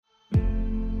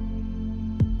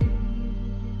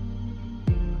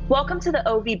Welcome to the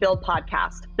OV Build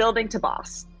podcast, Building to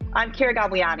Boss. I'm Kira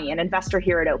Gagliani, an investor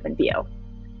here at OpenView.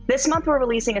 This month, we're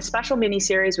releasing a special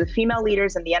mini-series with female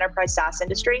leaders in the enterprise SaaS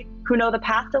industry who know the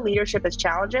path to leadership is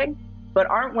challenging, but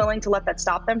aren't willing to let that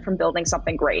stop them from building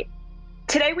something great.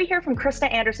 Today, we hear from Krista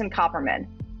Anderson-Kopperman,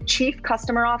 Chief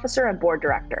Customer Officer and Board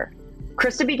Director.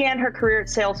 Krista began her career at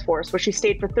Salesforce, where she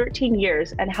stayed for 13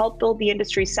 years and helped build the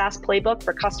industry's SaaS playbook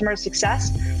for customer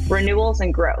success, renewals,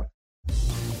 and growth.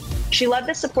 She led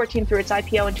the support team through its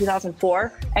IPO in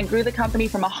 2004 and grew the company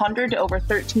from 100 to over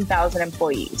 13,000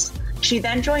 employees. She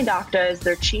then joined Okta as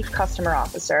their Chief Customer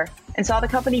Officer and saw the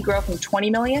company grow from 20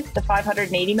 million to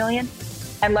 580 million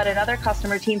and led another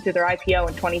customer team through their IPO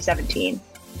in 2017.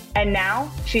 And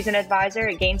now she's an advisor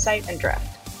at Gainsight and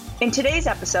Drift. In today's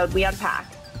episode, we unpack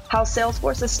how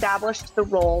Salesforce established the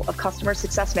role of customer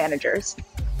success managers,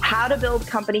 how to build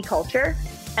company culture,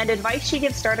 and advice she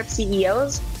gives startup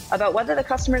CEOs about whether the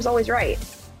customer is always right.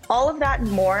 All of that and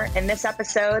more in this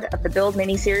episode of the Build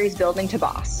mini-series, Building to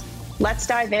Boss. Let's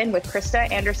dive in with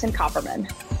Krista Anderson-Kopperman.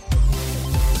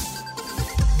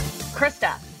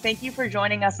 Krista, thank you for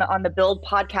joining us on the Build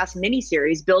podcast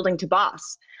mini-series, Building to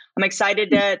Boss. I'm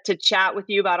excited to chat with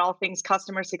you about all things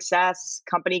customer success,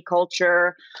 company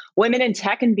culture, women in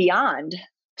tech, and beyond.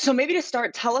 So maybe to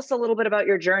start, tell us a little bit about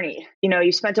your journey.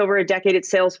 You spent over a decade at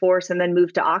Salesforce and then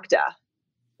moved to Okta.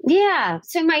 Yeah.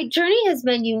 So my journey has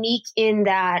been unique in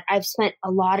that I've spent a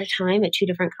lot of time at two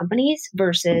different companies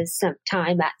versus some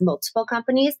time at multiple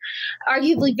companies,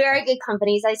 arguably very good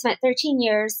companies. I spent 13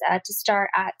 years to start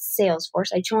at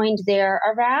Salesforce. I joined there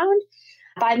around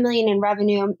 5 million in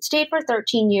revenue, stayed for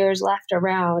 13 years, left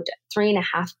around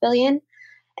 3.5 billion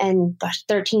and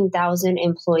 13,000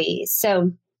 employees.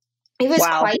 So it was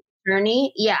quite a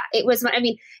journey. Yeah, it was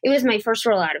my first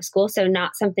role out of school. So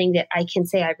not something that I can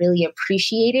say I really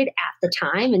appreciated at the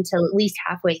time until at least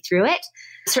halfway through it.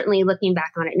 Certainly looking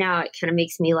back on it now, it kind of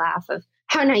makes me laugh of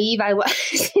how naive I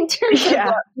was in terms of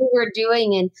what we were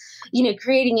doing and,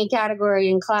 creating a category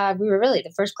in cloud. We were really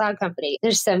the first cloud company.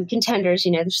 There's some contenders,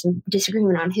 there's some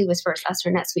disagreement on who was first, us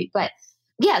or NetSuite. But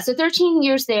yeah, so 13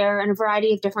 years there and a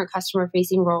variety of different customer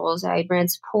facing roles. I ran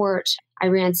support, I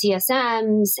ran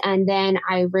CSMs, and then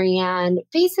I ran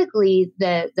basically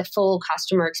the full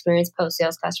customer experience,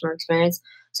 post-sales customer experience.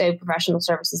 So professional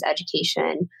services,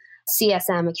 education,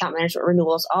 CSM, account management,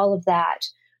 renewals, all of that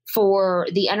for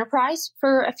the enterprise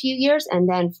for a few years, and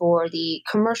then for the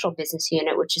commercial business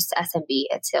unit, which is SMB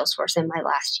at Salesforce in my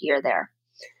last year there.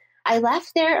 I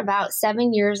left there about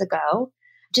 7 years ago.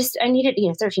 I needed,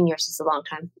 13 years is a long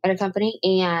time at a company.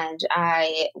 And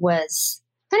I was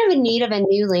kind of in need of a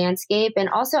new landscape. And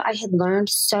also I had learned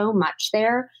so much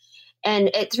there. And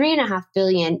at 3.5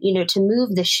 billion, to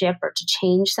move the ship or to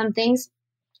change some things,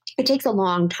 it takes a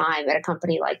long time at a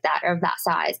company like that or of that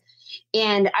size.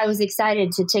 And I was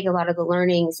excited to take a lot of the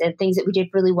learnings and things that we did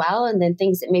really well, and then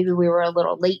things that maybe we were a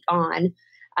little late on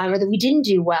or that we didn't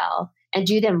do well, and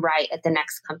do them right at the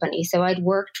next company. So I'd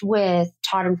worked with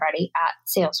Todd and Freddie at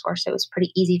Salesforce. So it was a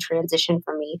pretty easy transition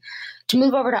for me to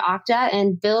move over to Okta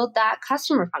and build that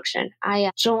customer function. I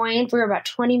joined, we were about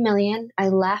 20 million. I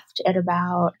left at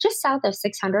about just south of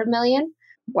 600 million.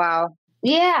 Wow.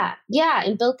 Yeah.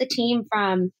 And built the team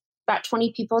from about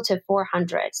 20 people to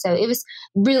 400. So it was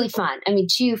really fun.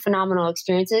 Two phenomenal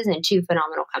experiences and two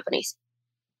phenomenal companies.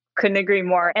 Couldn't agree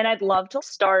more. And I'd love to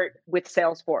start with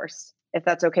Salesforce, if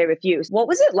that's okay with you. What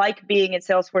was it like being at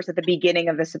Salesforce at the beginning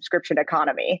of the subscription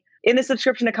economy? In the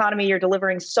subscription economy, you're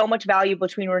delivering so much value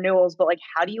between renewals, but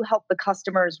how do you help the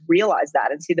customers realize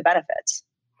that and see the benefits?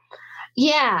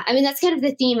 Yeah, that's kind of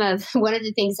the theme of one of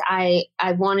the things I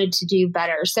wanted to do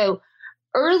better. So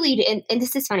early, and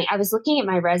this is funny, I was looking at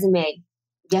my resume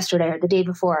yesterday or the day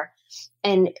before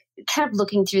and kind of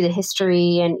looking through the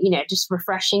history and, just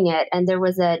refreshing it. And there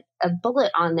was a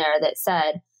bullet on there that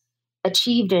said,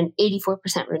 achieved an 84%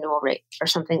 renewal rate or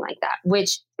something like that,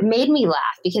 which made me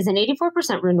laugh because an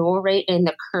 84% renewal rate in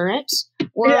the current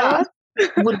world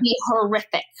would be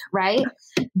horrific, right?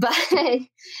 But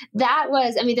that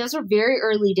was, those were very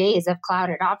early days of cloud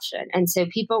adoption. And so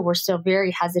people were still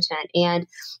very hesitant. And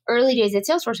early days at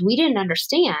Salesforce, we didn't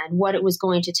understand what it was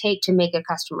going to take to make a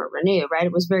customer renew, right?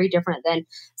 It was very different than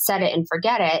set it and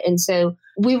forget it. And so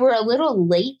we were a little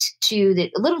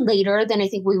later than I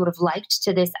think we would have liked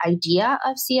to this idea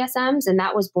of CSMs. And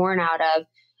that was born out of,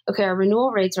 okay, our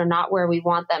renewal rates are not where we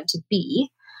want them to be.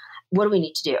 What do we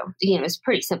need to do? It's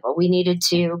pretty simple. We needed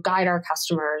to guide our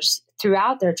customers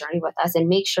throughout their journey with us and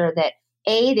make sure that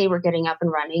they were getting up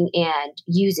and running and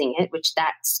using it, which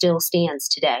that still stands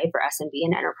today for SMB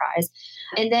and enterprise.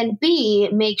 And then B,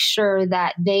 make sure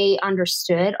that they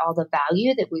understood all the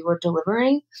value that we were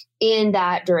delivering in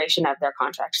that duration of their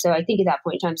contract. So I think at that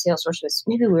point in time, Salesforce was,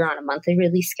 maybe we were on a monthly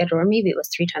release schedule, or maybe it was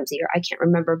 3 times a year. I can't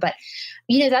remember. But,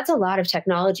 that's a lot of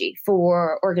technology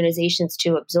for organizations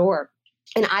to absorb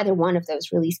in either one of those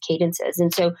release cadences.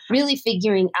 And so really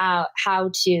figuring out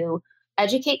how to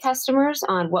educate customers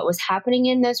on what was happening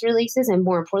in those releases, and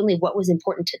more importantly, what was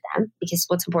important to them, because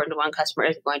what's important to one customer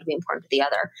is going to be important to the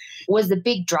other, was the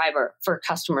big driver for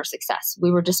customer success.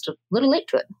 We were just a little late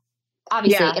to it.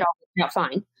 Obviously, it all worked out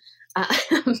fine.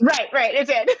 Right. It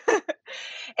did.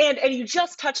 and you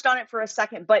just touched on it for a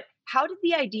second, but how did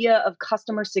the idea of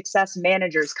customer success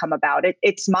managers come about?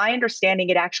 It's my understanding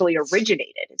it actually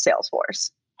originated in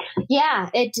Salesforce. Yeah,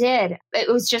 it did.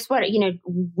 It was just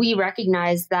we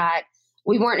recognized that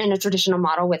we weren't in a traditional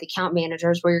model with account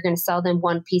managers where you're going to sell them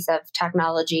one piece of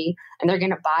technology and they're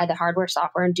going to buy the hardware,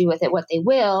 software, and do with it what they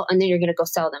will. And then you're going to go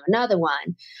sell them another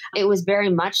one. It was very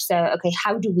much so, okay,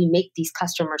 how do we make these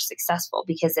customers successful?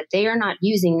 Because if they are not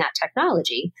using that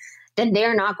technology, then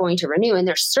they're not going to renew, and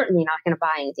they're certainly not going to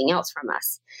buy anything else from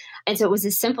us. And so it was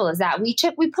as simple as that.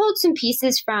 We pulled some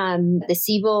pieces from the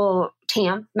Siebel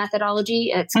TAM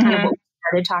methodology. It's kind of what we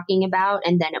started talking about,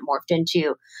 and then it morphed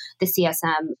into the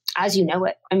CSM as you know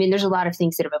it. I mean, there's a lot of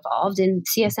things that have evolved in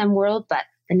CSM world, but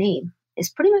the name is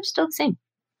pretty much still the same.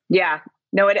 Yeah.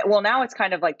 No, now it's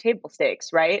kind of like table stakes,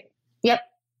 right? Yep.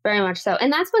 Very much so.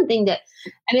 And that's one thing that,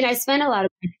 I spend a lot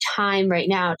of time right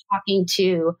now talking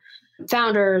to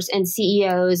founders and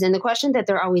CEOs. And the question that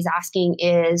they're always asking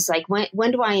is like,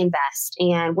 when do I invest,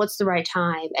 and what's the right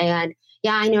time? And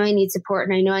yeah, I know I need support,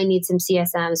 and I know I need some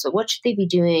CSMs, but what should they be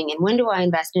doing? And when do I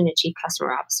invest in a chief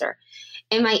customer officer?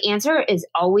 And my answer is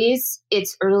always,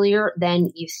 it's earlier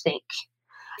than you think.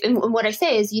 And what I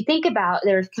say is, you think about,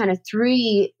 there's kind of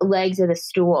 3 legs of the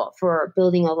stool for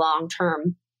building a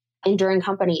long-term enduring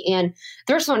company. And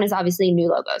the first one is obviously new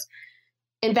logos.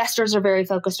 Investors are very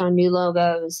focused on new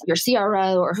logos. Your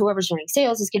CRO or whoever's running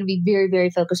sales is going to be very, very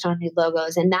focused on new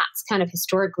logos. And that's kind of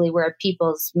historically where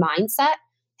people's mindset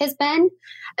has been.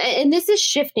 And this is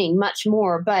shifting much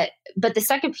more. But the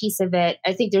second piece of it,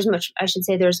 I think there's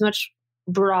much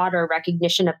broader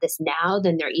recognition of this now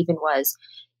than there even was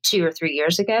 2 or 3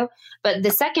 years ago. But the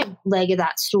second leg of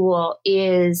that stool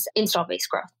is install base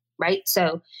growth. Right?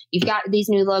 So you've got these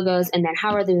new logos, and then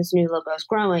how are those new logos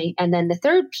growing? And then the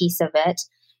third piece of it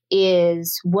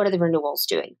is, what are the renewals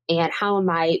doing? And how am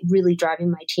I really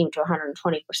driving my team to 120%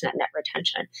 net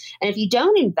retention? And if you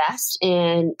don't invest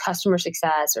in customer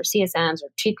success or CSMs or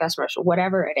chief customers or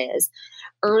whatever it is,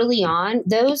 early on,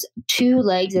 those 2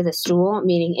 legs of the stool,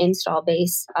 meaning install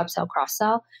base, upsell,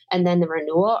 cross-sell, and then the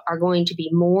renewal, are going to be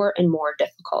more and more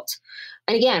difficult.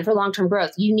 And again, for long-term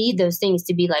growth, you need those things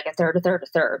to be like a third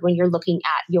when you're looking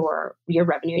at your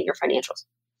revenue and your financials.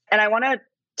 And I want to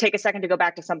take a second to go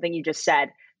back to something you just said.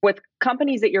 With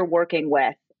companies that you're working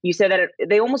with, you said that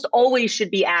they almost always should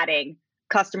be adding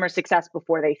customer success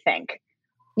before they think.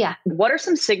 Yeah. What are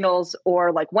some signals,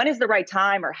 or like, when is the right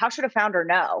time, or how should a founder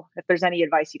know, if there's any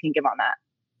advice you can give on that?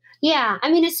 Yeah.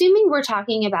 Assuming we're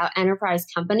talking about enterprise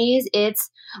companies,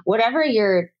 it's whatever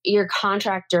your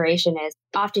contract duration is.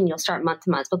 Often you'll start month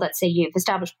to month, but let's say you've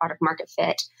established product market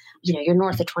fit, you're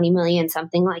north of 20 million,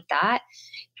 something like that.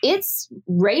 It's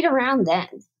right around then.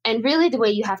 And really the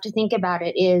way you have to think about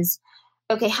it is,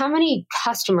 okay, how many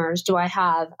customers do I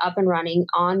have up and running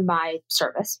on my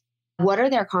service? What are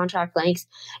their contract lengths?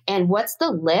 And what's the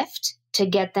lift to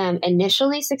get them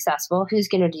initially successful? Who's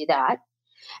going to do that?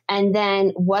 And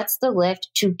then what's the lift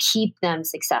to keep them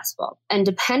successful? And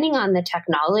depending on the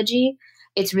technology,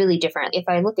 it's really different. If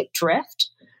I look at Drift,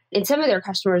 and some of their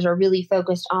customers are really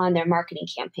focused on their marketing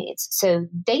campaigns. So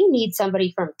they need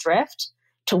somebody from Drift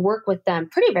to work with them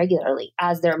pretty regularly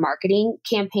as their marketing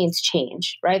campaigns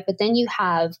change, right? But then you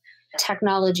have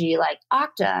technology like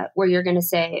Okta, where you're going to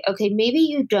say, okay, maybe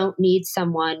you don't need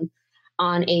someone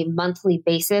on a monthly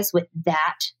basis with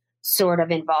that sort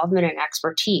of involvement and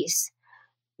expertise.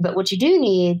 But what you do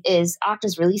need is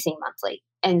Okta's releasing monthly.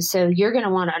 And so you're going to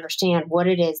want to understand what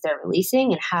it is they're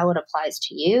releasing and how it applies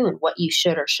to you and what you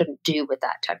should or shouldn't do with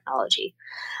that technology.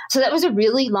 So that was a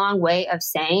really long way of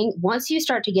saying, once you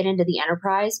start to get into the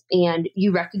enterprise and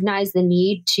you recognize the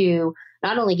need to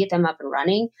not only get them up and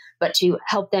running, but to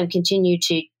help them continue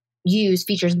to use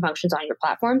features and functions on your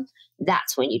platform,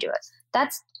 that's when you do it.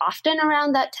 That's often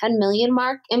around that 10 million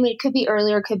mark. It could be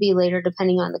earlier, it could be later,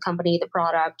 depending on the company, the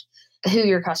product, who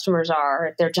your customers are,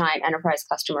 if they're giant enterprise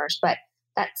customers. But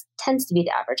that tends to be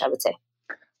the average, I would say.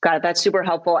 Got it. That's super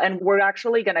helpful. And we're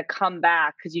actually going to come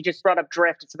back because you just brought up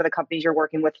Drift and some of the companies you're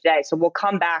working with today. So we'll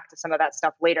come back to some of that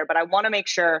stuff later. But I want to make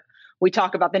sure we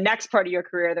talk about the next part of your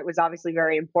career that was obviously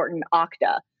very important,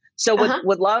 Okta. So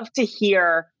would love to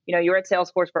hear, you were at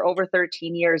Salesforce for over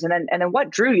 13 years. And then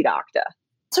what drew you to Okta?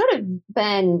 Sort of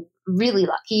been really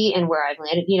lucky in where I've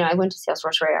landed. I went to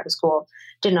Salesforce right out of school,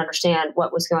 didn't understand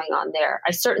what was going on there.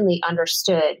 I certainly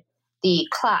understood the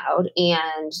cloud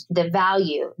and the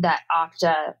value that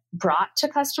Okta brought to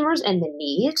customers and the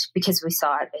need because we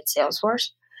saw it at Salesforce.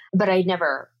 But I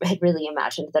never had really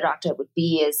imagined that Okta would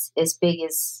be as big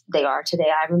as they are today.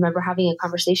 I remember having a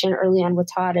conversation early on with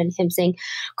Todd and him saying,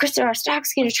 Krista, our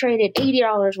stock's going to trade at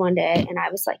 $80 one day. And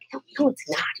I was like, no, it's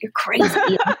not. You're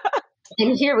crazy.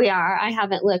 And here we are. I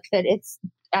haven't looked, but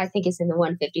I think it's in the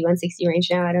 150, 160 range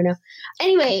now. I don't know.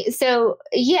 Anyway, so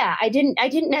yeah, I didn't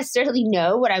necessarily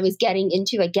know what I was getting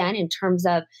into again in terms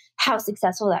of how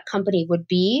successful that company would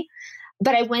be.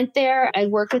 But I went there, I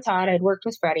worked with Todd, I'd worked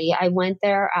with Freddie. I went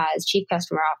there as chief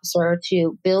customer officer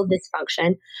to build this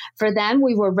function. For them,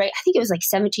 we were I think it was like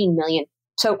 17 million.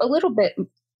 So a little bit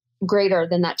greater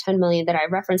than that 10 million that I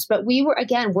referenced. But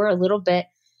we're a little bit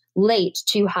late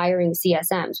to hiring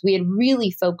CSMs. We had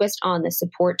really focused on the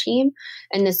support team,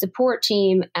 and the support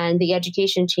team and the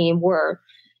education team were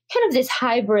kind of this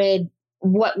hybrid,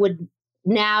 what would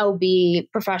now be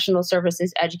professional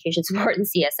services, education support, and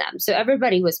CSM. So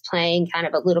everybody was playing kind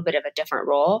of a little bit of a different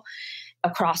role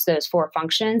across those four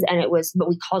functions. And but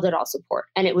we called it all support.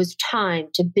 And it was time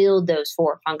to build those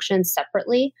four functions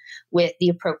separately with the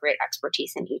appropriate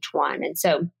expertise in each one. And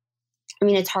so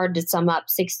it's hard to sum up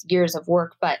 6 years of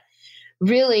work, but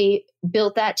really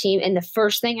built that team. And the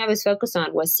first thing I was focused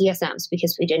on was CSMs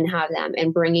because we didn't have them,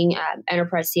 and bringing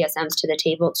enterprise CSMs to the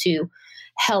table to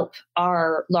help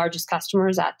our largest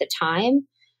customers at the time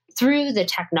through the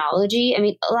technology.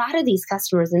 A lot of these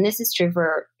customers, and this is true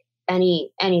for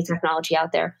any technology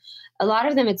out there, a lot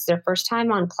of them, it's their first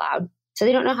time on cloud. So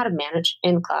they don't know how to manage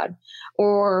in cloud,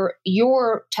 or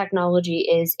your technology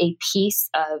is a piece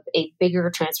of a bigger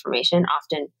transformation.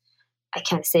 Often, I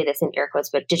can't say this in air quotes,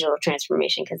 but digital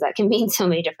transformation, because that can mean so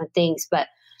many different things. But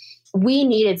we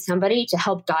needed somebody to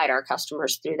help guide our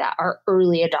customers through that, our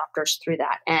early adopters through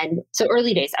that. And so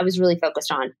early days, I was really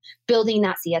focused on building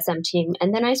that CSM team.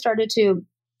 And then I started to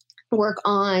work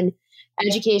on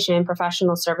education and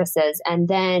professional services. And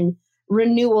then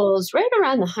renewals right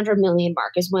around the 100 million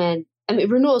mark is when,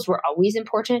 renewals were always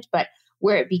important, but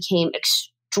where it became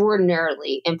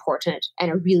extraordinarily important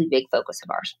and a really big focus of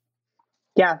ours.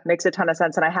 Yeah, makes a ton of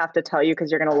sense. And I have to tell you,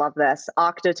 because you're going to love this,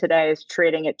 Okta today is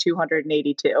trading at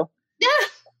 282.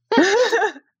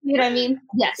 You know what I mean?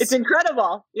 Yes. It's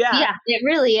incredible. Yeah. Yeah, it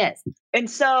really is. And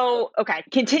so, okay,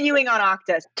 continuing on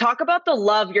Okta, talk about the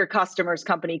love your customers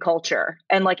company culture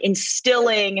and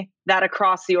instilling that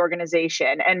across the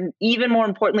organization. And even more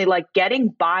importantly,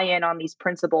 getting buy-in on these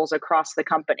principles across the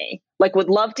company. Would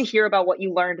love to hear about what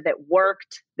you learned that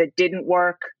worked, that didn't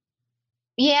work.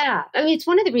 Yeah. It's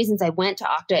one of the reasons I went to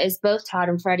Okta is both Todd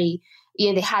and Freddie,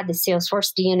 they had the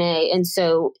Salesforce DNA. And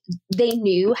so they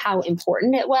knew how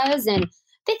important it was. And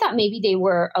they thought maybe they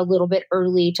were a little bit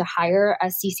early to hire a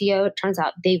CCO. It turns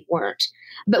out they weren't.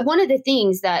 But one of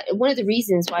the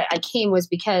reasons why I came was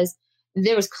because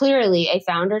there was clearly a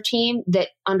founder team that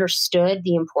understood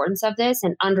the importance of this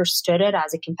and understood it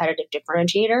as a competitive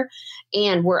differentiator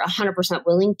and were 100%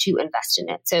 willing to invest in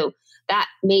it. So that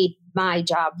made my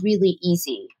job really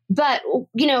easy. But,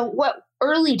 what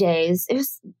early days, it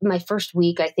was my first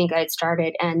week, I think I had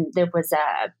started, and there was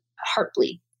a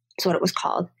Heartbleed. That's what it was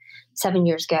called 7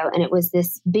 years ago. And it was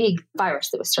this big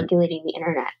virus that was circulating the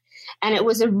internet. And it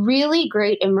was a really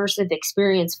great immersive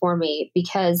experience for me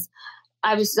because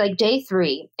I was day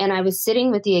 3 and I was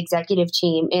sitting with the executive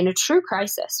team in a true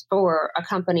crisis for a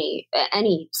company,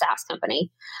 any SaaS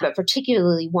company, but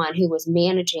particularly one who was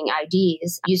managing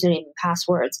IDs, username and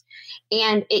passwords.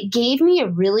 And it gave me a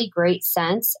really great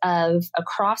sense of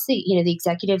across the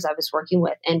executives I was working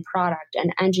with in product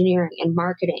and engineering and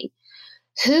marketing,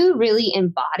 who really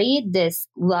embodied this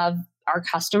love our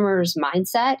customers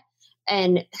mindset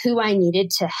and who I needed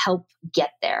to help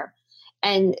get there.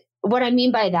 And what I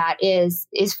mean by that is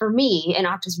for me, and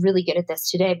Okta's really good at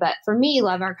this today, but for me,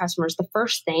 love our customers, the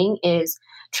first thing is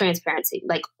transparency,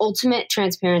 ultimate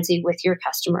transparency with your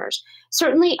customers.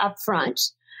 Certainly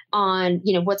upfront on,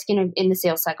 what's going to, in the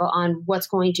sales cycle, on what's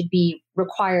going to be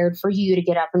required for you to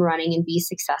get up and running and be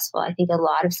successful. I think a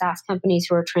lot of SaaS companies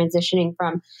who are transitioning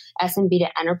from SMB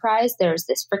to enterprise, there's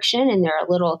this friction and they're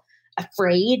a little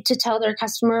afraid to tell their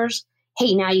customers,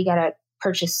 hey, now you got to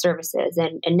purchase services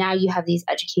and now you have these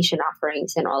education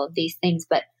offerings and all of these things.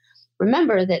 But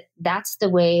remember that that's the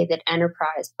way that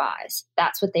enterprise buys.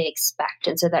 That's what they expect.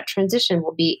 And so that transition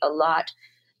will be a lot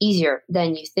easier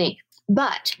than you think.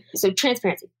 But so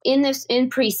transparency in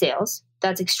pre-sales,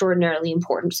 that's extraordinarily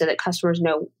important so that customers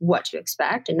know what to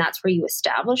expect. And that's where you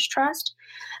establish trust.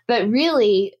 But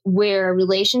really, where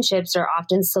relationships are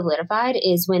often solidified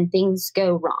is when things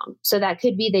go wrong. So that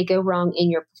could be they go wrong in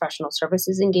your professional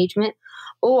services engagement,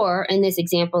 or in this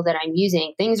example that I'm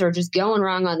using, things are just going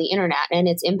wrong on the internet and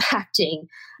it's impacting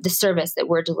the service that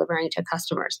we're delivering to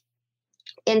customers.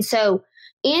 And so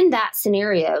in that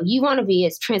scenario, you want to be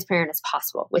as transparent as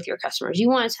possible with your customers. You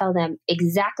want to tell them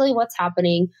exactly what's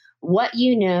happening, what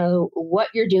you know, what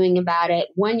you're doing about it,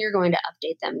 when you're going to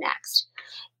update them next.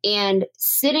 And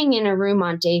sitting in a room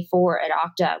on day 4 at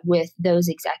Okta with those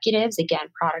executives, again,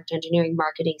 product engineering,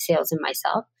 marketing, sales, and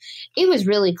myself, it was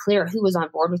really clear who was on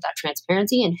board with that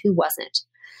transparency and who wasn't.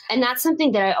 And that's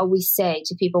something that I always say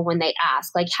to people when they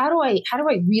ask, like, how do I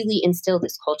really instill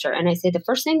this culture? And I say, the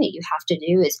first thing that you have to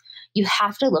do is you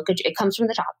have to look at it comes from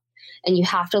the top. And you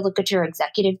have to look at your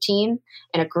executive team,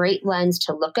 and a great lens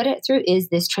to look at it through is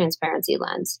this transparency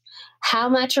lens. How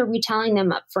much are we telling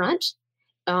them up front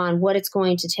on what it's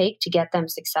going to take to get them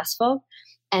successful?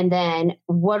 And then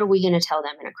what are we going to tell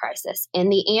them in a crisis?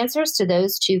 And the answers to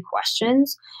those 2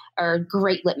 questions are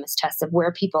great litmus tests of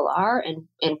where people are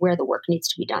and where the work needs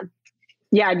to be done.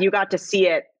 Yeah, and you got to see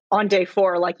it on day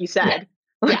 4, like you said,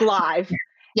 live.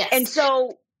 Yes. And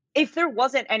so if there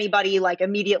wasn't anybody like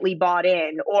immediately bought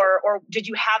in, or did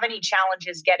you have any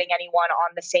challenges getting anyone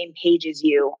on the same page as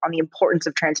you on the importance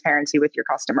of transparency with your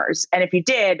customers? And if you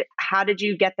did, how did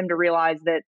you get them to realize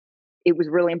that it was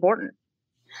really important?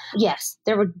 Yes,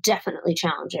 there were definitely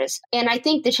challenges. And I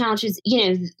think the challenges,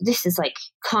 this is like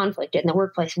conflict in the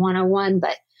workplace 101,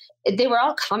 but they were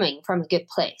all coming from a good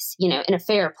place, in a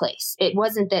fair place. It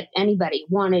wasn't that anybody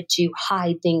wanted to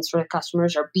hide things for the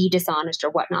customers or be dishonest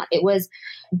or whatnot. It was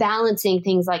balancing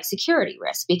things like security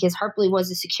risk, because Heartbleed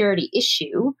was a security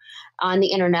issue on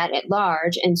the internet at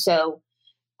large. And so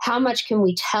how much can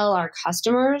we tell our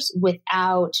customers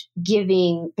without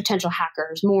giving potential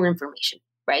hackers more information,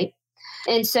 right?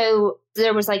 And so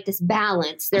there was like this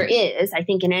balance. There is, I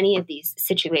think, in any of these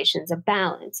situations, a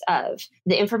balance of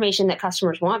the information that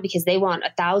customers want, because they want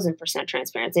 1,000%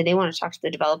 transparency. They want to talk to the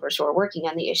developers who are working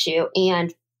on the issue,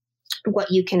 and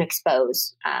what you can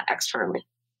expose externally.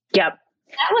 Yep.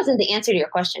 That wasn't the answer to your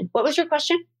question. What was your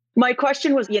question? My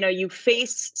question was, you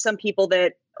face some people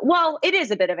that, well, it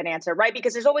is a bit of an answer, right?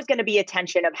 Because there's always going to be a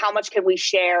tension of how much can we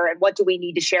share and what do we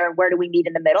need to share and where do we meet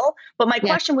in the middle? But my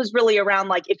question was really around,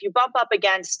 like, if you bump up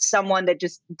against someone that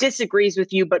just disagrees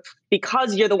with you, but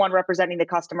because you're the one representing the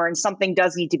customer and something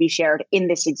does need to be shared in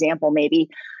this example, maybe,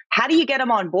 how do you get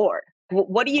them on board?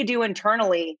 What do you do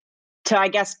internally to, I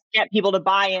guess, get people to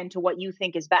buy into what you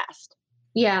think is best?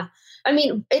 Yeah. I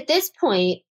mean, at this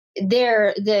point,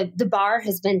 the bar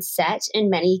has been set in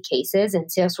many cases, and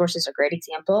Salesforce is a great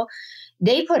example.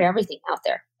 They put everything out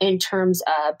there in terms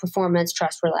of performance,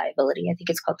 trust, reliability. I think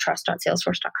it's called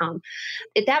trust.salesforce.com.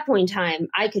 At that point in time,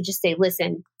 I could just say,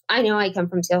 listen, I know I come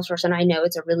from Salesforce and I know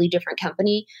it's a really different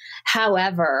company.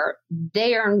 However,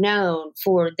 they are known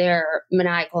for their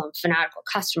maniacal and fanatical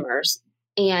customers.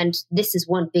 And this is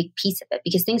one big piece of it,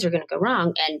 because things are going to go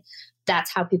wrong. And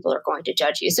that's how people are going to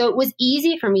judge you. So it was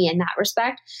easy for me in that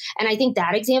respect. And I think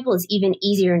that example is even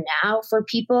easier now for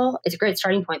people. It's a great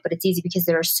starting point, but it's easy because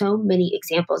there are so many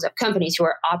examples of companies who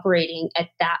are operating at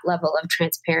that level of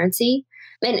transparency.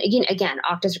 And again,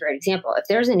 Okta's a great example. If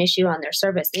there's an issue on their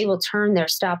service, they will turn their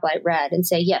stoplight red and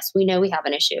say, yes, we know we have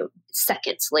an issue,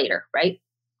 seconds later, right?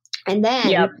 And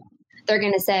then they're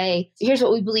going to say, here's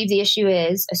what we believe the issue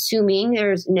is, assuming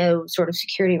there's no sort of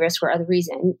security risk or other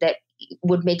reason that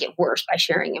would make it worse by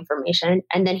sharing information.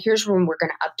 And then here's when we're going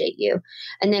to update you.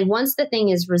 And then once the thing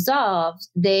is resolved,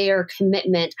 their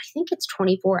commitment, I think it's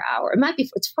 24 hours,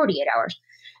 it's 48 hours,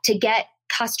 to get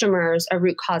customers a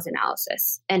root cause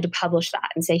analysis and to publish that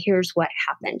and say, here's what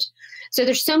happened. So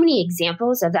there's so many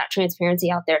examples of that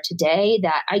transparency out there today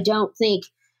that I don't think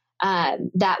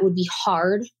that would be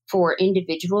hard for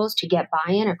individuals to get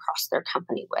buy-in across their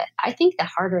company with. I think the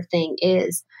harder thing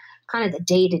is kind of the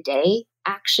day-to-day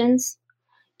actions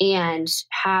and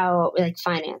how, like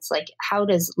finance, like how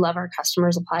does love our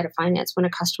customers apply to finance when a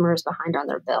customer is behind on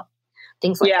their bill?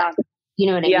 Things like that. You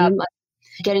know what I mean? Like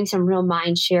getting some real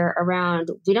mind share around,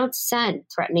 we don't send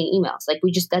threatening emails. Like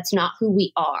that's not who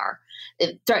we are.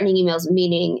 Threatening emails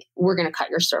meaning we're going to cut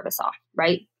your service off,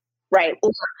 right? Right.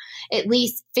 Or at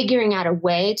least figuring out a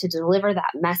way to deliver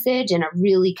that message in a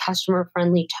really customer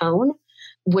friendly tone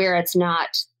where it's not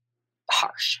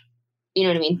harsh. You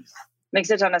know what I mean? Makes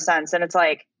a ton of sense. And it's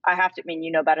like, I have to, I mean,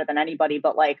 you know better than anybody,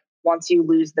 but like once you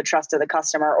lose the trust of the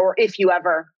customer, or if you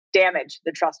ever damage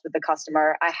the trust with the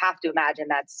customer, I have to imagine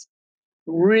that's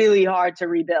really hard to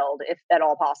rebuild, if at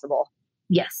all possible.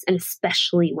 Yes. And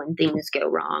especially when things go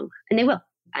wrong, and they will.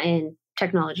 And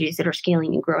technologies that are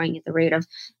scaling and growing at the rate of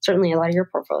certainly a lot of your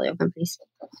portfolio companies.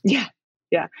 Yeah.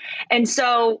 Yeah. And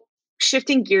so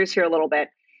shifting gears here a little bit,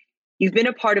 you've been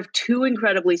a part of two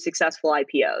incredibly successful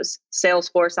IPOs,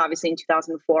 Salesforce, obviously in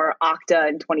 2004, Okta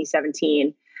in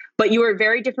 2017, but you were at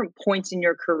very different points in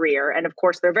your career. And of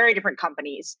course, they're very different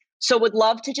companies. So would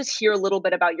love to just hear a little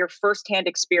bit about your firsthand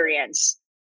experience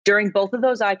during both of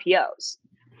those IPOs.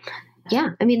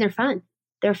 Yeah. I mean, they're fun.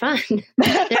 They're fun.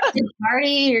 They're a party.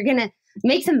 You're going to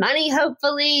make some money,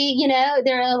 hopefully. You know,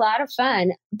 they're a lot of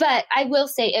fun. But I will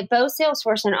say at both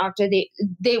Salesforce and Okta,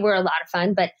 they were a lot of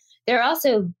fun, but they're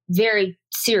also very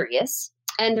serious.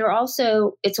 And they're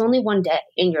also, it's only one day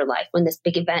in your life when this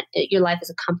big event, your life as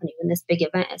a company, when this big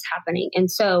event is happening. And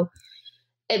so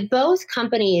at both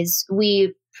companies,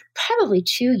 we probably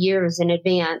 2 years in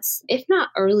advance, if not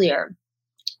earlier,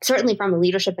 certainly from a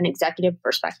leadership and executive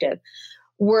perspective,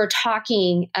 we're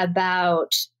talking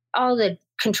about all the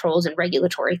controls and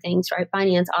regulatory things, right?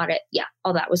 Finance, audit, yeah,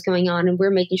 all that was going on. And we're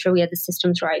making sure we had the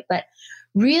systems right. But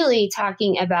really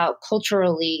talking about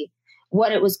culturally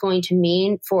what it was going to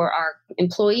mean for our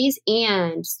employees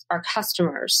and our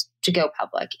customers to go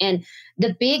public. And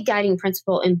the big guiding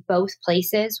principle in both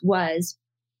places was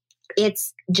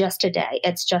it's just a day.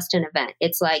 It's just an event.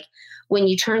 It's like when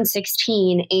you turn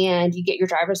 16 and you get your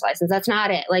driver's license, that's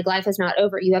not it. Like life is not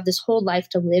over. You have this whole life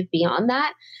to live beyond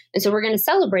that. And so we're going to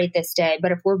celebrate this day.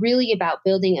 But if we're really about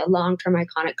building a long-term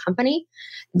iconic company,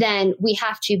 then we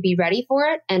have to be ready for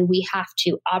it. And we have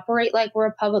to operate like we're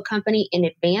a public company in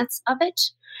advance of it.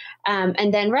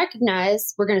 And then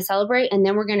recognize we're going to celebrate. And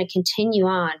then we're going to continue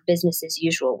on business as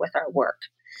usual with our work.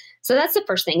 So that's the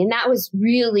first thing. And that was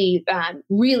really,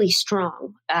 really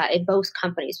strong at both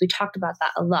companies. We talked about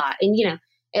that a lot. And, you know,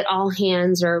 at all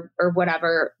hands or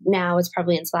whatever, now it's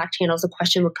probably in Slack channels, a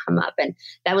question would come up. And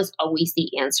that was always the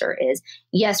answer is,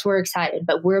 yes, we're excited,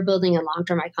 but we're building a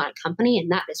long-term iconic company. And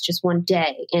that is just one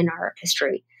day in our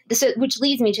history. Which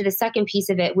leads me to the second piece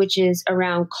of it, which is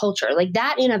around culture. Like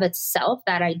that in of itself,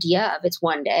 that idea of it's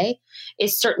one day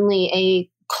is certainly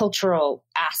a cultural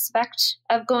aspect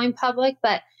of going public.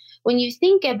 But when you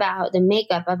think about the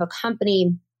makeup of a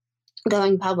company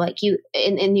going public,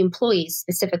 and the employees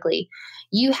specifically,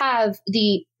 you have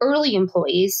the early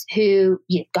employees who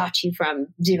got you from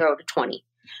 0 to 20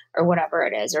 or whatever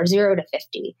it is, or 0 to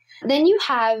 50. Then you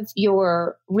have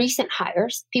your recent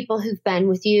hires, people who've been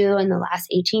with you in the last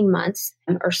 18 months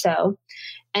or so.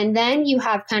 And then you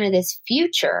have kind of this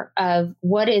future of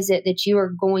what is it that you are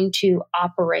going to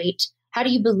operate? How do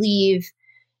you believe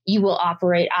you will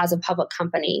operate as a public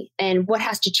company, and what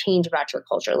has to change about your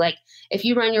culture? Like if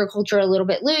you run your culture a little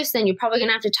bit loose, then you're probably going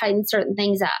to have to tighten certain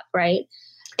things up, right?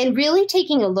 And really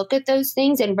taking a look at those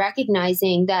things and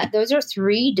recognizing that those are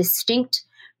three distinct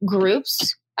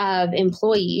groups of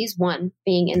employees, one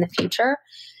being in the future,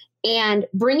 and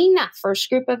bringing that first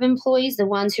group of employees, the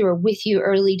ones who are with you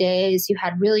early days, who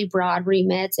had really broad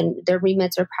remits and their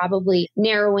remits are probably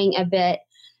narrowing a bit,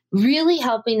 really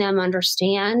helping them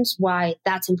understand why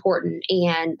that's important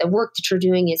and the work that you're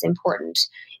doing is important.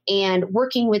 And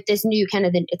working with this new kind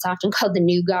of, it's often called the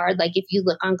new guard. Like if you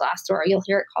look on Glassdoor, you'll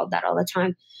hear it called that all the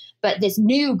time. But this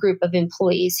new group of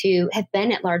employees who have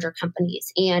been at larger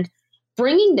companies and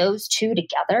bringing those two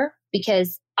together,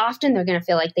 because often they're going to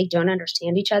feel like they don't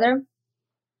understand each other.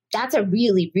 That's a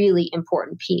really, really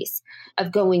important piece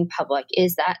of going public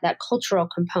is that cultural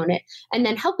component. And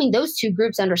then helping those two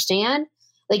groups understand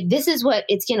like, this is what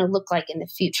it's going to look like in the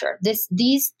future.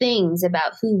 These things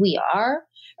about who we are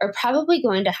probably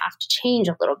going to have to change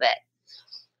a little bit.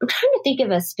 I'm trying to think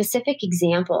of a specific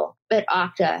example at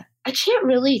Okta. I can't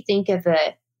really think of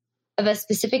a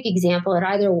specific example at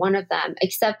either one of them,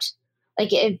 except like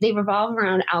they revolve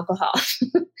around alcohol,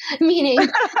 meaning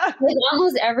like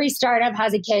almost every startup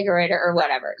has a kegerator or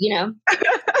whatever, you know?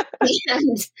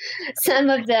 And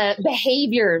some of the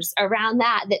behaviors around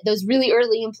that those really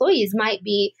early employees might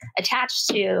be attached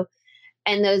to,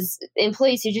 and those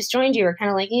employees who just joined you are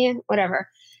kind of like, yeah, whatever.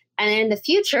 And in the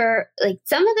future, like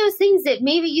some of those things that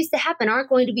maybe used to happen aren't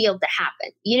going to be able to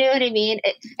happen. You know what I mean?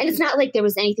 And it's not like there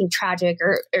was anything tragic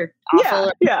or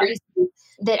awful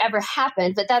that ever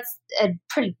happened, but that's a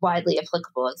pretty widely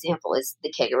applicable example is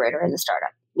the kegerator in the startup.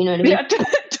 You know what I mean? Yeah,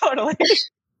 totally.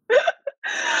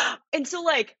 And so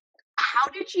like,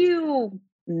 how did you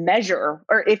measure,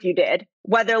 or if you did,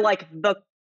 whether like the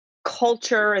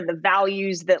culture and the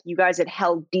values that you guys had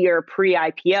held dear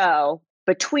pre-IPO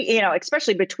between,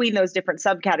 especially between those different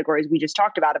subcategories we just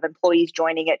talked about of employees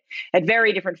joining it at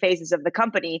very different phases of the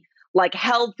company, like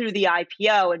held through the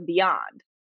IPO and beyond.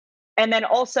 And then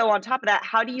also on top of that,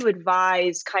 how do you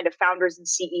advise kind of founders and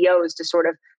CEOs to sort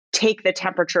of take the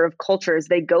temperature of culture as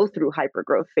they go through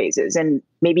hypergrowth phases and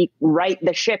maybe right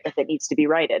the ship if it needs to be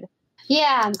righted?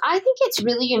 Yeah, I think it's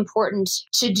really important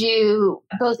to do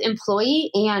both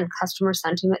employee and customer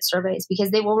sentiment surveys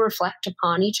because they will reflect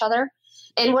upon each other.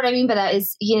 And what I mean by that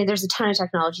is, there's a ton of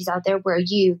technologies out there where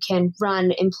you can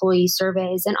run employee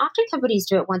surveys, and often companies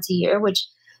do it once a year, which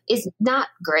is not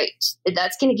great.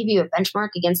 That's going to give you a benchmark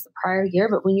against the prior year.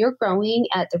 But when you're growing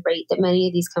at the rate that many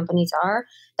of these companies are,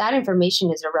 that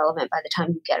information is irrelevant by the time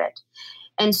you get it.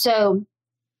 And so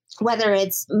whether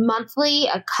it's monthly,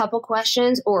 a couple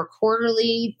questions, or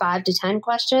quarterly, 5 to 10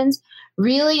 questions,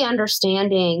 really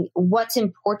understanding what's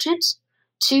important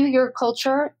to your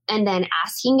culture and then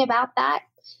asking about that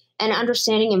and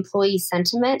understanding employee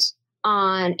sentiment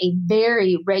on a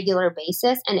very regular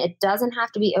basis. And it doesn't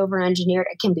have to be over-engineered.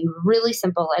 It can be really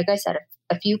simple. Like I said,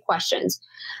 a few questions.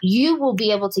 You will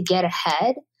be able to get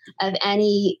ahead of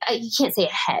any, you can't say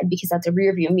ahead because that's a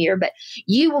rear view mirror, but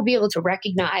you will be able to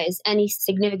recognize any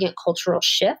significant cultural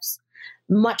shifts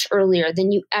much earlier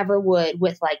than you ever would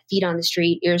with like feet on the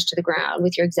street, ears to the ground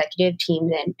with your executive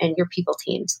team and your people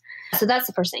teams. So that's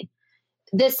the first thing.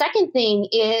 The second thing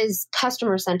is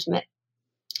customer sentiment.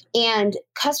 And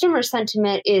customer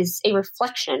sentiment is a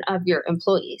reflection of your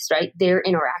employees, right? Their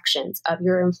interactions of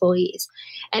your employees.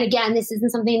 And again, this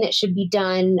isn't something that should be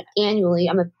done annually.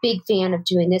 I'm a big fan of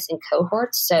doing this in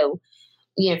cohorts. So,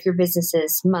 if your business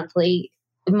is monthly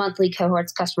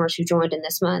cohorts, customers who joined in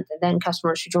this month, and then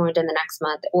customers who joined in the next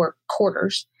month, or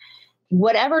quarters,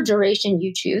 whatever duration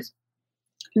you choose,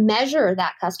 measure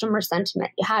that customer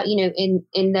sentiment. How, in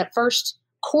the first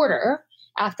quarter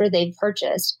after they've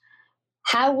purchased,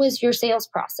 how was your sales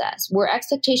process? Were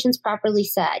expectations properly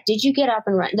set? Did you get up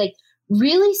and run? Like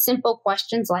really simple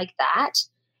questions like that.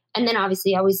 And then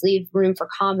obviously always leave room for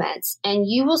comments. And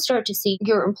you will start to see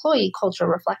your employee culture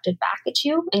reflected back at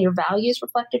you and your values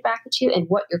reflected back at you and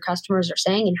what your customers are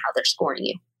saying and how they're scoring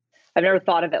you. I've never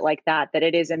thought of it like that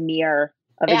it is a mirror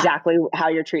of exactly how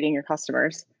you're treating your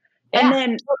customers. And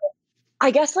then I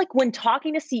guess like when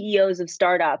talking to CEOs of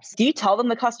startups, do you tell them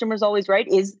the customer's always right?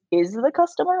 Is the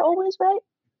customer always right?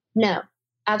 No,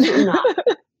 absolutely not.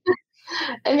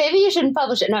 And maybe you shouldn't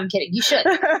publish it. No, I'm kidding. You should.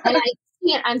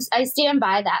 And I stand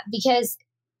by that because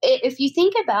if you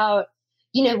think about,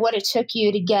 what it took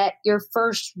you to get your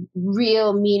first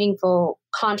real meaningful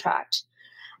contract,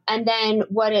 and then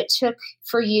what it took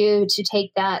for you to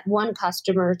take that one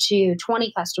customer to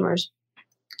 20 customers,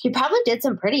 you probably did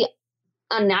some pretty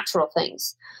unnatural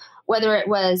things, whether it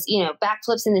was,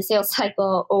 backflips in the sales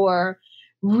cycle or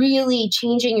really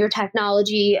changing your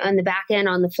technology on the back end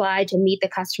on the fly to meet the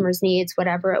customer's needs,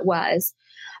 whatever it was.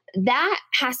 That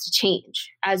has to change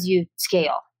as you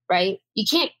scale, right? You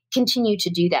can't continue to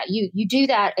do that. You do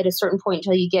that at a certain point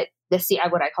until you get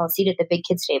what I call a seat at the big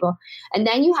kids table. And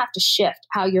then you have to shift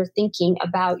how you're thinking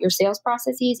about your sales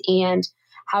processes and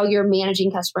how you're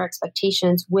managing customer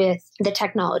expectations with the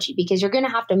technology, because you're going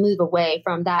to have to move away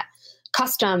from that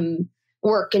custom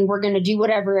work and we're going to do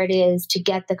whatever it is to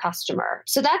get the customer.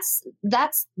 So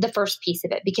that's the first piece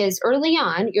of it, because early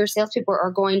on, your salespeople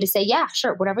are going to say, yeah,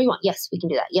 sure, whatever you want. Yes, we can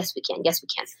do that. Yes, we can. Yes, we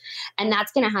can. And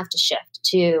that's going to have to shift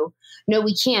to, no,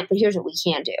 we can't, but here's what we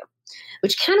can do,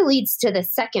 which kind of leads to the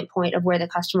second point of where the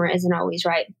customer isn't always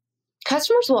right.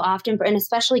 Customers will often, and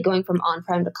especially going from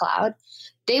on-prem to cloud,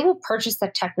 they will purchase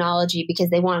the technology because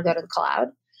they want to go to the cloud,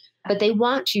 but they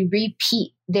want to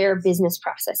repeat their business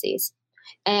processes.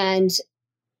 And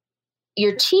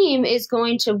your team is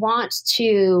going to want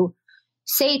to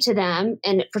say to them,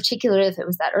 and particularly if it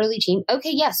was that early team,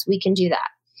 okay, yes, we can do that.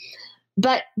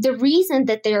 But the reason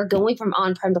that they're going from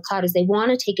on-prem to cloud is they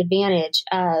want to take advantage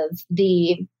of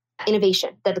the innovation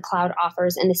that the cloud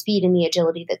offers and the speed and the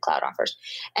agility that cloud offers.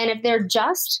 And if they're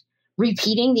just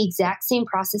repeating the exact same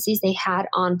processes they had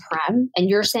on-prem and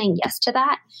you're saying yes to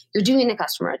that, you're doing the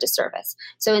customer a disservice.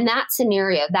 So in that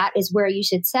scenario, that is where you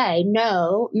should say,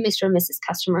 no, Mr. and Mrs.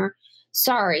 Customer,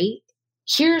 sorry,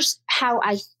 here's how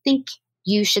I think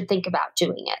you should think about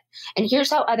doing it. And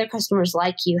here's how other customers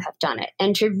like you have done it.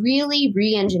 And to really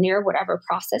re-engineer whatever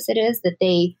process it is that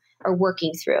they are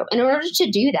working through. In order to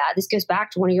do that, this goes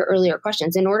back to one of your earlier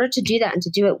questions. In order to do that and to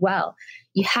do it well,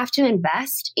 you have to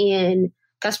invest in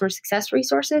customer success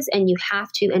resources and you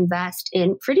have to invest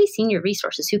in pretty senior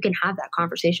resources who can have that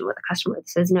conversation with a customer that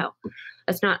says, no,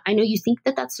 that's not, I know you think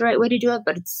that that's the right way to do it,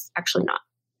 but it's actually not.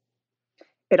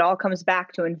 It all comes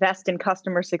back to invest in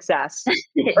customer success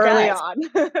early on.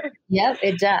 Yep,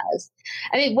 it does.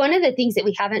 I mean, one of the things that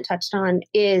we haven't touched on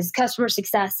is customer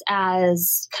success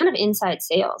as kind of inside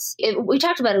sales. We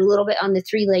talked about it a little bit on the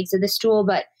 3 legs of the stool,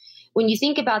 but when you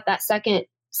think about that second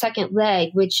leg,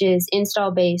 which is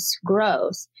install base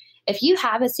growth, if you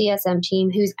have a CSM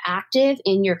team who's active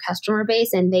in your customer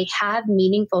base and they have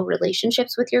meaningful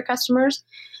relationships with your customers,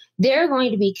 they're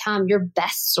going to become your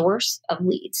best source of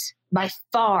leads by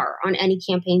far on any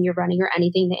campaign you're running or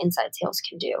anything that inside sales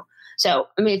can do. So,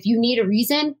 I mean, if you need a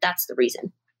reason, that's the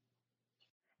reason.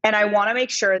 And I want to make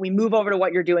sure we move over to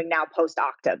what you're doing now post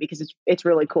Okta, because it's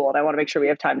really cool. And I want to make sure we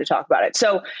have time to talk about it.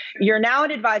 So you're now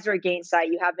an advisor at Gainsight.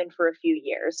 You have been for a few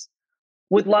years.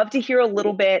 Would love to hear a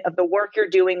little bit of the work you're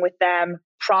doing with them,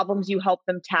 problems you help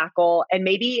them tackle, and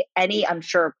maybe any, I'm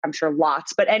sure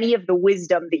lots, but any of the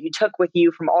wisdom that you took with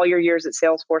you from all your years at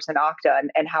Salesforce and Okta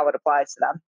and how it applies to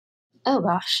them. Oh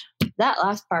gosh, that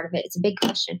last part of it, it's a big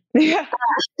question. Yeah.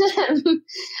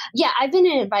 Yeah, I've been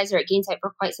an advisor at Gainsight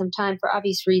for quite some time for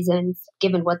obvious reasons,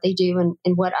 given what they do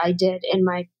and what I did in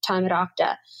my time at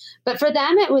Okta. But for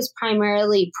them, it was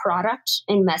primarily product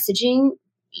and messaging.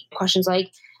 Questions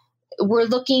like, we're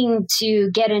looking to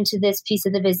get into this piece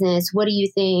of the business. What do you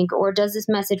think? Or does this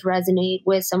message resonate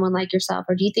with someone like yourself?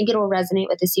 Or do you think it will resonate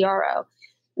with the CRO?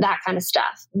 That kind of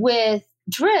stuff. With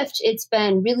Drift, it's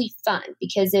been really fun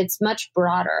because it's much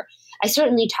broader. I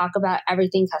certainly talk about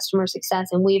everything customer success,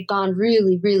 and we've gone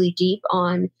really, really deep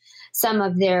on some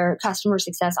of their customer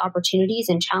success opportunities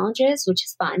and challenges, which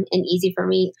is fun and easy for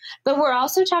me. But we're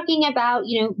also talking about,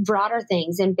 broader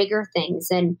things and bigger things.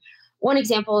 And one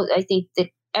example I think that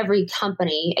every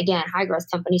company, again, high growth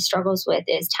company, struggles with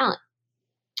is talent.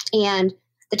 And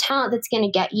the talent that's going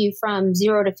to get you from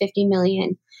 0 to 50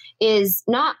 million is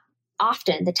not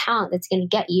often the talent that's going to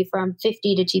get you from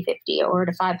 50 to 250 or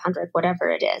to 500, whatever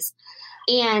it is.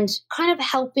 And kind of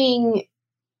helping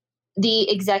the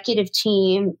executive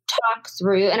team talk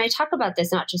through, and I talk about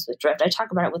this not just with Drift, I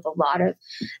talk about it with a lot of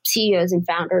CEOs and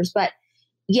founders, but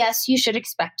yes, you should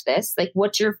expect this. Like,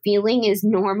 what you're feeling is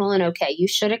normal and okay. You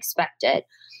should expect it.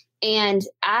 And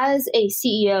as a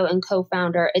CEO and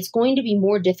co-founder, it's going to be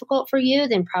more difficult for you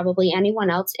than probably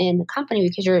anyone else in the company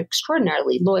because you're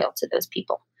extraordinarily loyal to those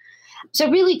people.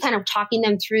 So really kind of talking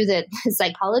them through the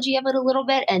psychology of it a little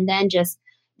bit, and then just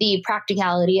the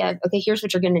practicality of, okay, here's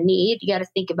what you're going to need. You got to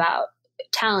think about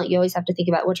talent. You always have to think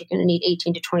about what you're going to need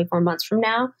 18 to 24 months from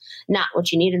now, not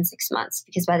what you need in 6 months.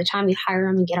 Because by the time you hire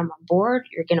them and get them on board,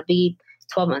 you're going to be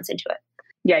 12 months into it.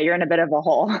 Yeah, you're in a bit of a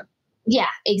hole. Yeah,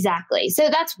 exactly. So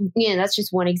that's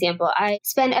just one example. I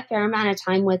spend a fair amount of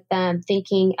time with them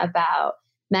thinking about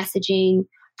messaging,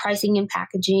 pricing and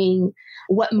packaging,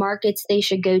 what markets they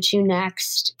should go to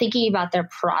next, thinking about their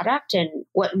product and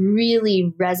what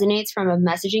really resonates from a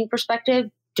messaging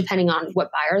perspective, depending on what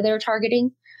buyer they're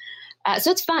targeting. So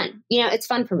it's fun. It's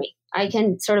fun for me. I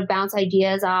can sort of bounce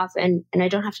ideas off and I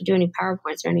don't have to do any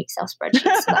PowerPoints or any Excel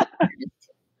spreadsheets. So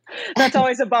that's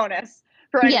always a bonus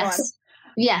for anyone.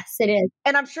 Yes, it is.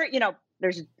 And I'm sure,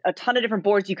 there's a ton of different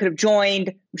boards you could have joined.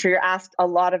 I'm sure you're asked a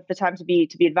lot of the time to be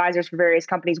advisors for various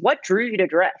companies. What drew you to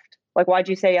Drift? Like, why'd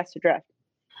you say yes to Drift?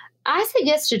 I said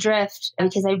yes to Drift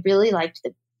because I really liked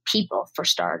the people, for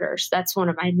starters. That's one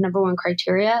of my number one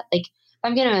criteria. Like, if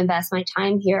I'm going to invest my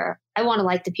time here, I want to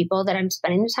like the people that I'm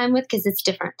spending the time with because it's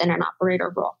different than an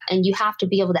operator role. And you have to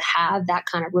be able to have that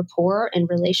kind of rapport and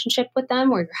relationship with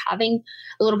them where you're having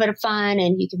a little bit of fun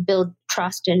and you can build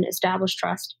trust and establish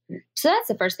trust. So that's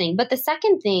the first thing. But the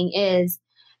second thing is,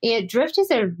 Drift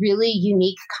is a really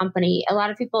unique company. A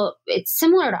lot of people, it's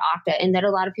similar to Okta in that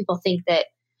a lot of people think that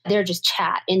they're just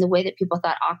chat in the way that people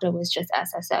thought Okta was just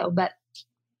SSO. But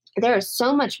there is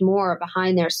so much more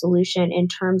behind their solution in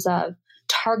terms of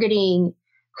targeting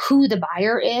who the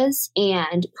buyer is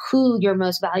and who your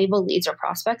most valuable leads or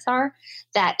prospects are,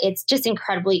 that it's just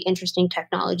incredibly interesting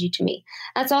technology to me.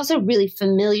 That's also really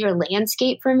familiar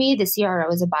landscape for me, the CRO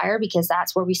as a buyer, because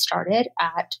that's where we started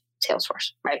at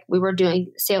Salesforce, right? We were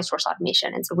doing Salesforce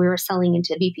automation. And so we were selling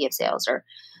into VP of sales or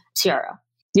CRO.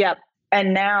 Yep.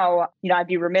 And now, I'd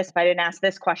be remiss if I didn't ask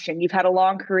this question. You've had a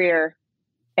long career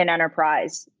in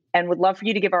enterprise and would love for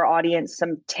you to give our audience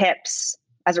some tips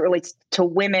as it relates to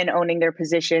women owning their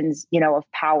positions,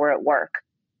 of power at work.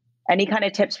 Any kind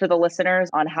of tips for the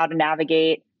listeners on how to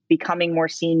navigate becoming more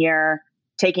senior,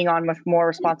 taking on much more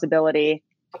responsibility?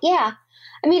 Yeah.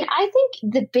 I mean, I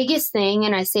think the biggest thing,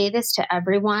 and I say this to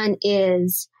everyone,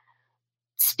 is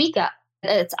speak up.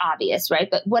 It's obvious, right?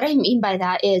 But what I mean by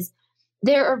that is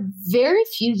there are very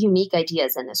few unique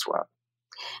ideas in this world.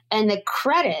 And the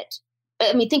credit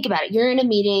I mean, think about it. You're in a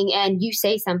meeting and you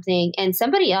say something and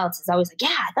somebody else is always like,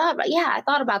 I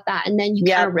thought about that. And then you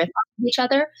kind of riff off each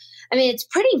other. I mean, it's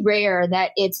pretty rare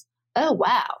that it's, oh,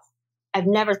 wow, I've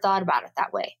never thought about it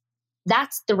that way.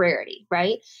 That's the rarity,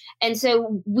 right? And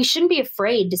so we shouldn't be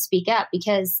afraid to speak up,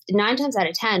 because 9 times out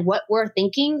of 10, what we're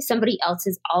thinking, somebody else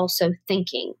is also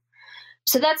thinking.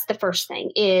 So that's the first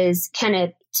thing, is kind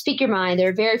of speak your mind. There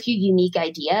are very few unique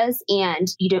ideas and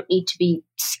you don't need to be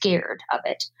scared of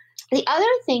it. The other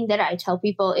thing that I tell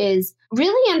people is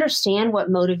really understand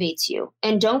what motivates you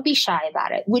and don't be shy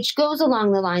about it, which goes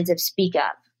along the lines of speak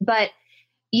up. But,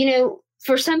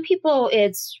 for some people,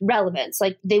 it's relevance.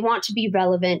 Like they want to be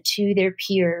relevant to their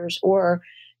peers, or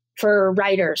for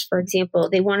writers, for example,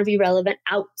 they want to be relevant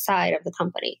outside of the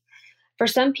company. For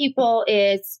some people,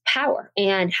 it's power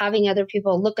and having other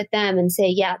people look at them and say,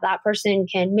 yeah, that person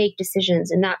can make decisions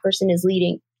and that person is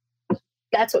leading.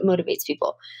 That's what motivates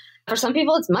people. For some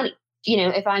people, it's money.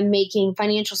 If I'm making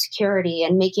financial security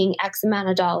and making X amount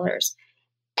of dollars,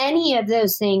 any of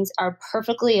those things are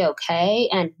perfectly okay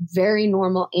and very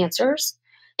normal answers,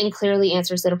 and clearly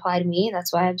answers that apply to me.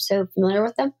 That's why I'm so familiar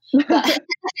with them.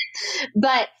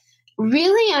 But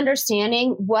really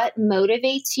understanding what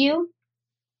motivates you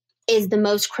is the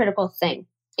most critical thing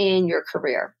in your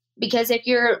career. Because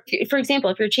for example,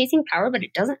 if you're chasing power, but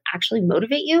it doesn't actually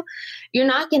motivate you, you're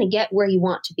not going to get where you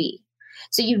want to be.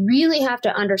 So you really have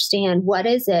to understand what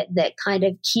is it that kind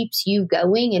of keeps you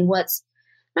going, and what's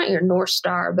not your North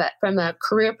Star, but from a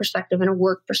career perspective and a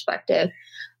work perspective,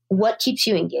 what keeps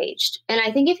you engaged. And I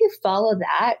think if you follow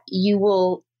that, you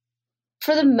will,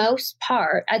 for the most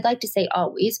part, I'd like to say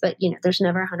always, but there's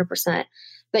never 100%,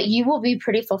 but you will be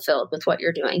pretty fulfilled with what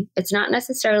you're doing. It's not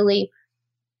necessarily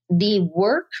the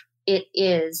work. It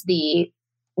is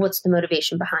what's the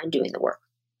motivation behind doing the work.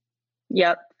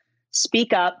 Yep.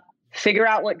 Speak up, figure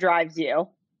out what drives you.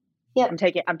 Yep.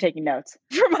 I'm taking notes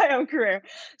for my own career.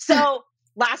 So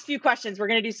last few questions, we're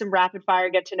going to do some rapid fire,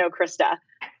 get to know Krista.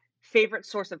 Favorite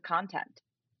source of content?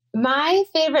 My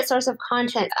favorite source of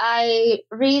content, I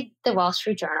read the Wall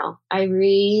Street Journal. I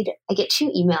get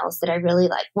 2 emails that I really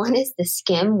like. One is The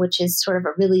Skim, which is sort of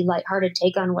a really lighthearted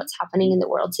take on what's happening in the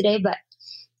world today, but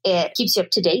it keeps you up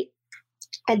to date.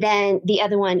 And then the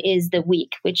other one is The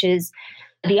Week, which is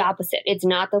the opposite. It's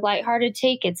not the lighthearted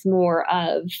take. It's more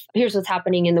of, here's what's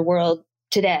happening in the world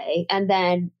today. And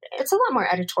then it's a lot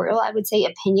more editorial, I would say,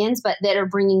 opinions, but that are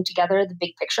bringing together the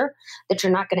big picture that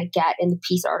you're not going to get in the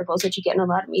piece articles that you get in a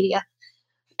lot of media.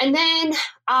 And then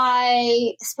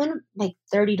I spend like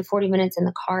 30 to 40 minutes in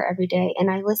the car every day,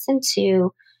 and I listen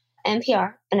to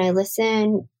NPR and I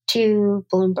listen to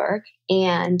Bloomberg,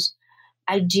 and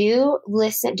I do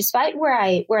listen, despite where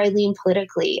I lean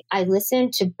politically, I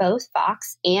listen to both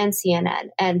Fox and CNN.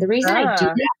 And the reason I do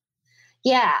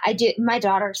that, I do. My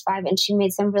daughter's 5, and she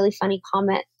made some really funny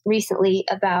comment recently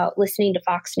about listening to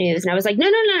Fox News. And I was like, no.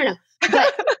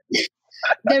 But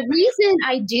the reason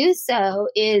I do so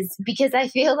is because I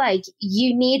feel like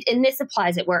you need, and this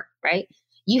applies at work, right?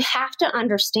 You have to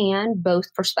understand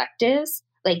both perspectives,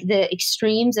 like the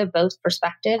extremes of both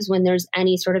perspectives when there's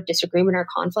any sort of disagreement or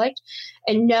conflict,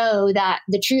 and know that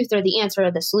the truth or the answer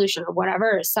or the solution or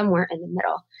whatever is somewhere in the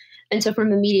middle. And so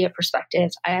from a media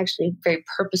perspective, I actually very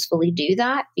purposefully do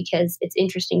that, because it's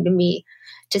interesting to me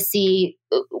to see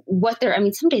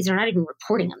some days they're not even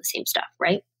reporting on the same stuff,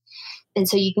 right? And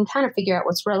so you can kind of figure out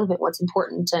what's relevant, what's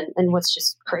important, and what's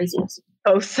just craziness.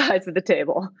 Both sides of the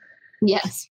table.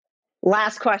 Yes.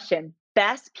 Last question.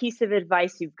 Best piece of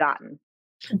advice you've gotten?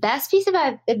 Best piece of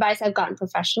advice I've gotten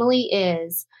professionally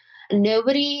is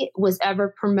nobody was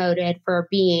ever promoted for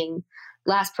being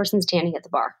last person standing at the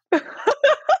bar.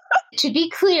 To be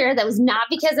clear, that was not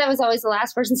because I was always the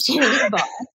last person standing at the bar.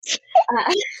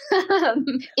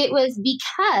 It was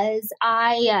because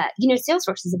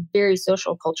Salesforce is a very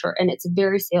social culture, and it's a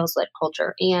very sales-led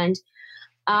culture. And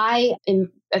I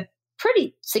am a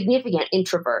pretty significant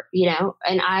introvert,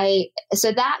 and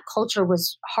so that culture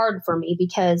was hard for me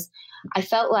because I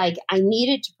felt like I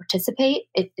needed to participate.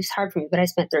 It's hard for me, but I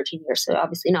spent 13 years, so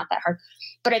obviously not that hard.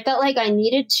 But I felt like I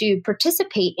needed to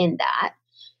participate in that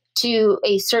to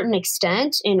a certain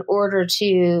extent in order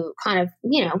to kind of,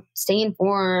 stay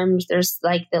informed. There's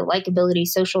like the likability,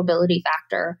 sociability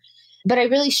factor. But I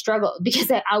really struggled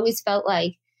because I always felt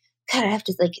like, God, I have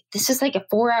to this is like a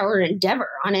 4-hour endeavor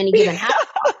on any given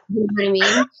hour. You know what I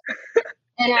mean?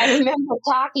 And I remember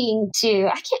talking to,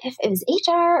 I can't, if it was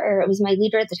HR or it was my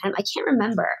leader at the time, I can't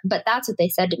remember, but that's what they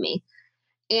said to me.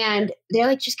 And they're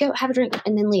like, just go have a drink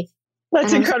and then leave.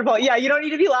 That's incredible. Yeah, you don't need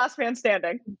to be last man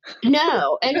standing.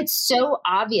 No, and it's so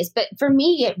obvious. But for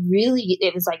me,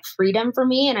 it was like freedom for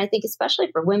me. And I think especially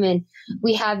for women,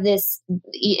 we have this,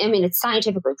 I mean, it's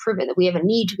scientifically proven that we have a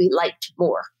need to be liked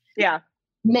more. Yeah.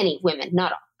 Many women,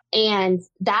 not all. And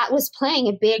that was playing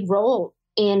a big role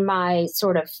in my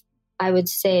sort of, I would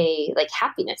say, like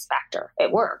happiness factor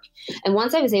at work. And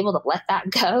once I was able to let that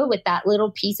go with that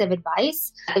little piece of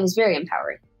advice, it was very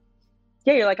empowering.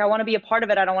 Yeah, you're like, I want to be a part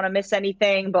of it. I don't want to miss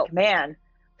anything. But man,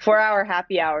 4-hour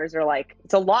happy hours are like,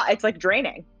 it's a lot. It's like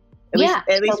draining.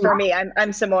 At least for me,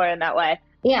 I'm similar in that way.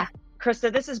 Yeah.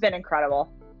 Krista, this has been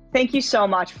incredible. Thank you so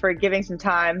much for giving some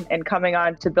time and coming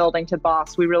on to Building to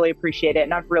Boss. We really appreciate it.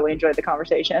 And I've really enjoyed the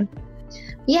conversation.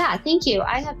 Yeah, thank you.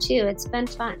 I have too. It's been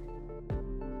fun.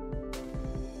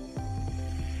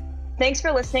 Thanks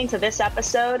for listening to this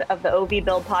episode of the OV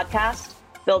Build podcast,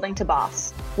 Building to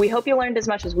Boss. We hope you learned as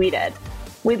much as we did.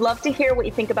 We'd love to hear what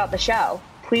you think about the show.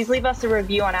 Please leave us a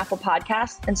review on Apple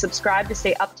Podcasts and subscribe to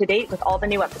stay up to date with all the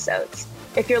new episodes.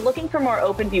 If you're looking for more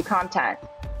OpenView content,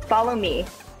 follow me,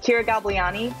 Kira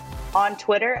Gabliani, on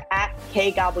Twitter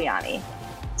 @KGabliani.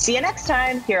 See you next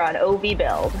time here on OV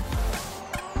Build.